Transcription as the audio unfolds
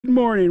Good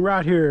morning,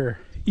 right here,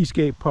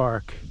 Eastgate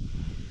Park,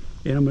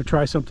 and I'm going to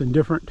try something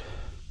different.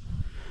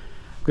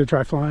 I'm going to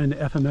try flying the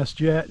FMS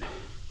jet.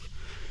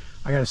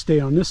 I got to stay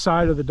on this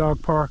side of the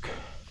dog park.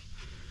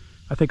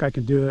 I think I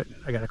can do it.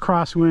 I got a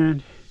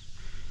crosswind.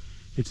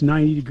 It's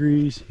 90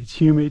 degrees. It's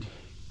humid,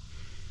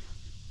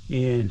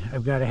 and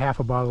I've got a half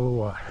a bottle of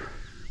water.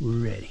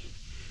 We're ready.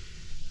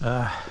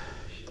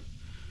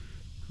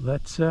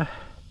 Let's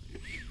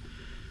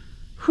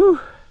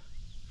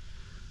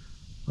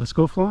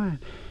go flying.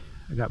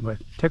 I got my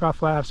takeoff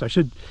flaps.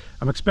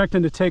 I'm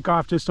expecting to take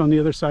off just on the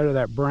other side of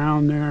that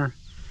brown there.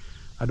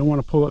 I don't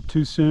want to pull up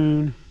too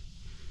soon.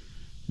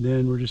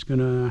 Then we're just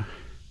gonna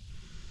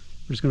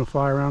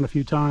fly around a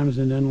few times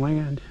and then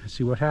land and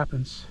see what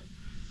happens.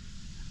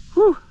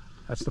 Whew,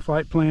 that's the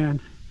flight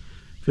plan.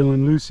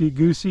 Feeling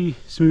loosey-goosey,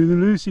 smooth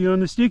and loosey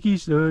on the sticky,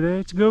 so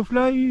let's go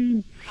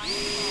flying.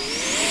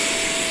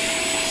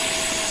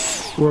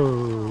 Whoa,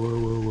 whoa,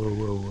 whoa, whoa,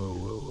 whoa, whoa,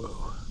 whoa,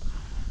 whoa.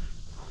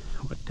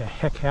 What the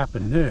heck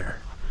happened there?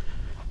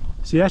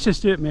 See, that's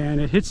just it, man.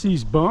 It hits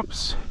these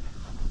bumps.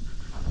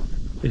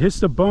 It hits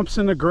the bumps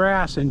in the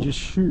grass and just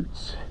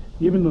shoots.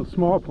 Even the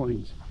small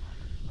planes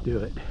do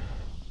it.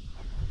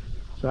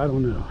 So I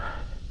don't know.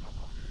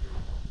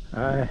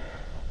 I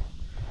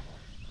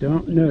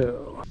don't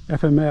know.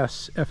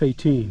 FMS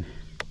F18.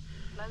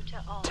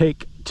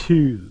 Take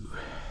 2.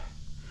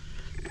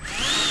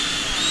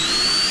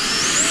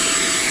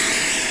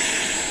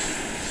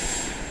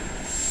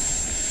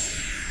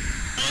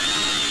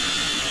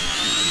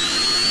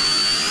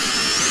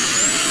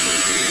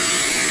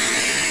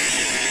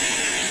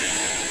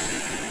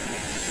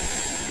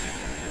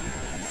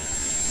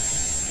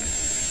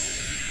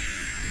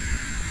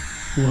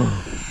 Whoa.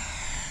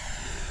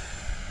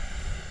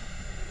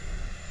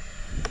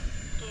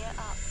 Gear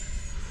up.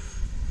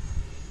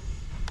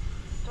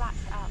 Flaps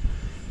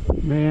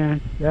up. Man,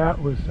 that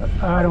was,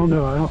 I don't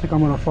know. I don't think I'm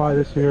going to fly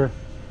this here.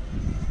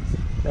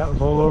 That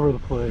was all over the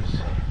place.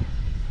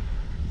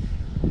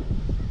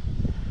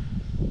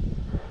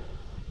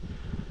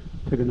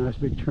 Took a nice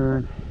big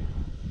turn.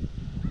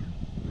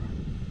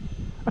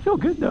 I feel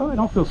good though. I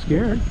don't feel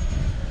scared.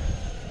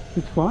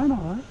 It's flying all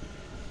right.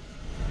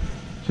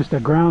 Just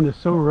that ground is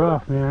so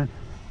rough, man.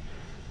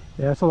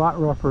 Yeah, it's a lot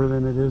rougher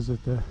than it is at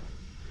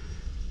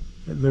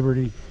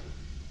Liberty.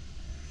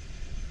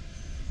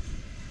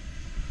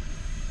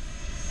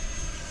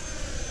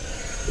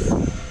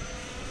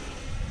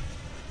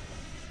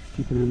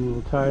 Keeping it in a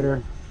little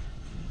tighter.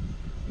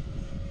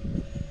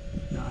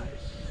 Nice.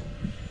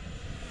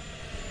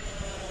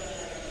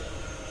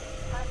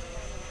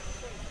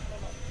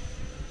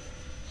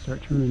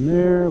 Start turning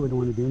there. We don't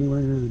want to be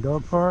anywhere near the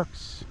dog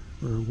parks.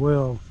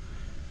 We're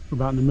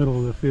about in the middle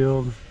of the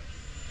field.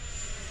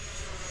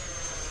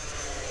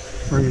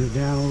 Bringing it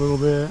down a little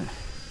bit.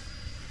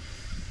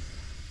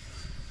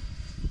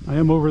 I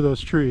am over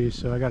those trees,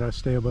 so I gotta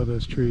stay above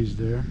those trees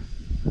there.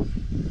 I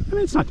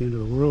mean, it's not the end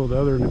of the world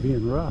other than it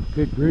being rough.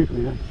 Good grief,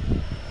 man.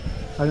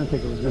 I didn't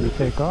think it was gonna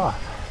take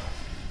off.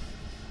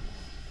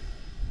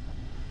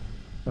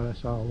 Thought I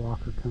saw a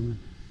walker coming.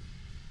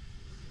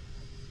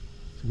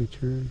 It's a good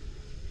turn.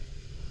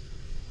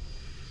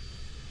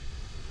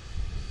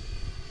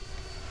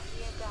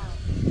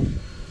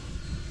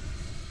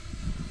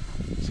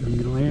 So I'm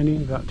going to landing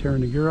without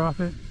tearing the gear off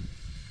it.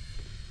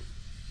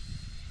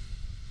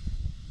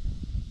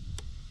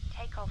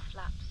 Takeoff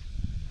flaps.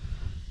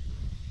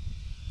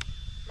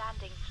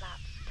 Landing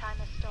flaps.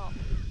 Timer stop.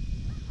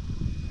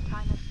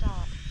 Timer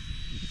start.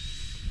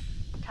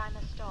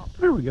 Timer stop.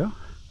 There we go.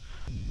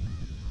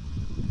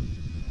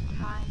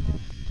 Timer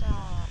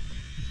start.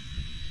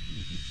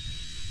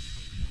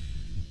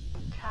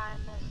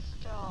 Timer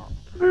stop.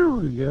 There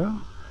we go.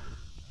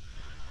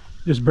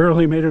 Just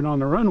barely made it on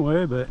the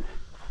runway, but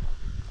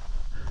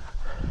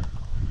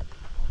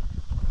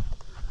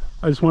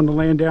I just wanted to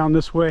land down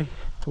this way.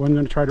 I wasn't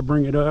going to try to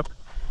bring it up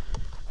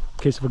in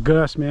case of a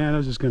gust, man. I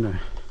was just going to,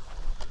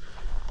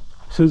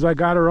 as soon as I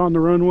got her on the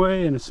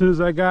runway, and as soon as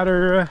I got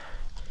her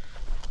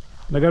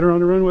on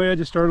the runway, I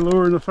just started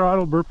lowering the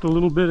throttle, burped a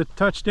little bit of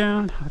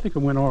touchdown. I think it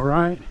went all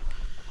right.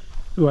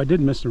 Ooh, I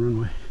did miss the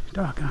runway.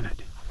 Doggone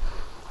it.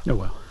 Oh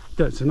well,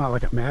 it's not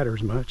like it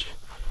matters much.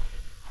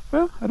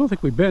 Well, I don't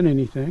think we bent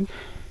anything.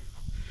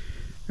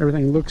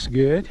 Everything looks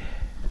good.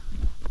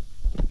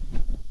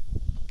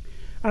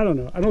 I don't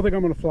know. I don't think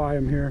I'm going to fly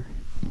him here.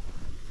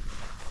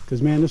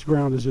 Because, man, this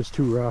ground is just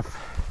too rough.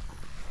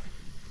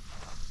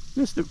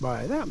 Missed it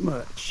by that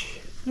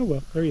much. Oh,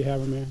 well, there you have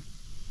it, man.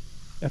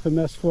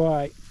 FMS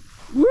flight.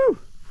 Woo!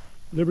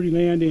 Liberty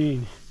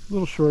landing. A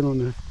little short on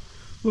the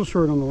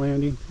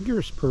landing.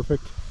 Gear's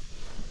perfect.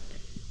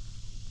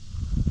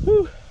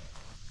 Whew.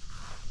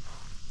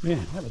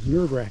 Man, that was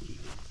nerve-wracking.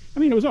 I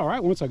mean, it was all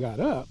right once I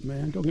got up,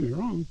 man. Don't get me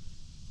wrong.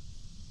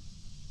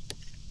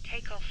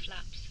 Takeoff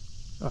flaps.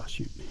 Oh,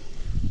 shoot.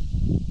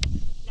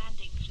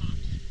 Landing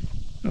flaps.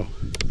 Oh.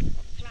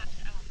 Flaps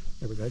up.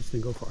 There we go. I just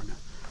didn't go far enough.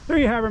 There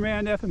you have her,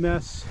 man.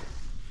 FMS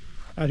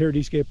out here at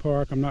Eastgate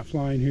Park. I'm not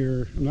flying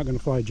here. I'm not going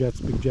to fly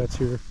jets, big jets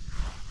here.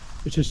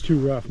 It's just too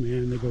rough,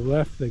 man. They go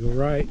left, they go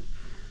right.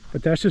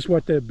 But that's just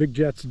what the big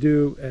jets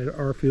do at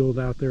our field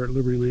out there at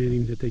Liberty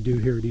Landing that they do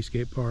here at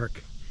Eastgate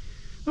Park.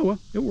 Oh well,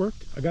 it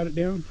worked. I got it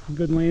down.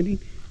 Good landing.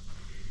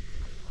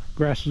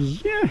 Grass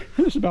is, yeah,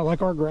 it's about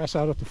like our grass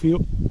out at the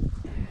field.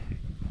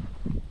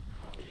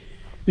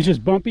 It's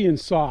just bumpy and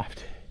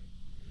soft.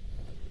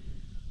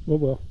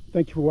 Well,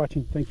 thank you for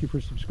watching. Thank you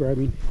for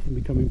subscribing and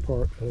becoming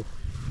part of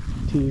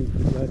Team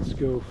Let's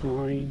Go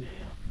Flying.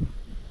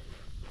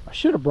 I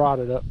should have brought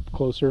it up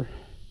closer,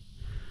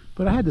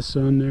 but I had the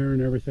sun there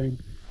and everything.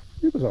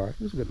 It was all right.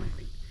 It was a good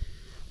landing.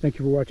 Thank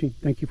you for watching.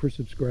 Thank you for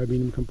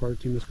subscribing and become part of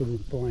Team Let's Go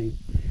Flying.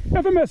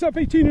 FMS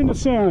F18 in the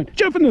sun.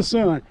 Jump in the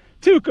sun.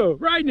 Tuco,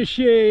 right in the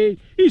shade.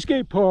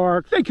 Eastgate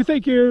Park. Thank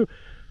you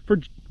for...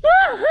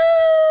 Woohoo!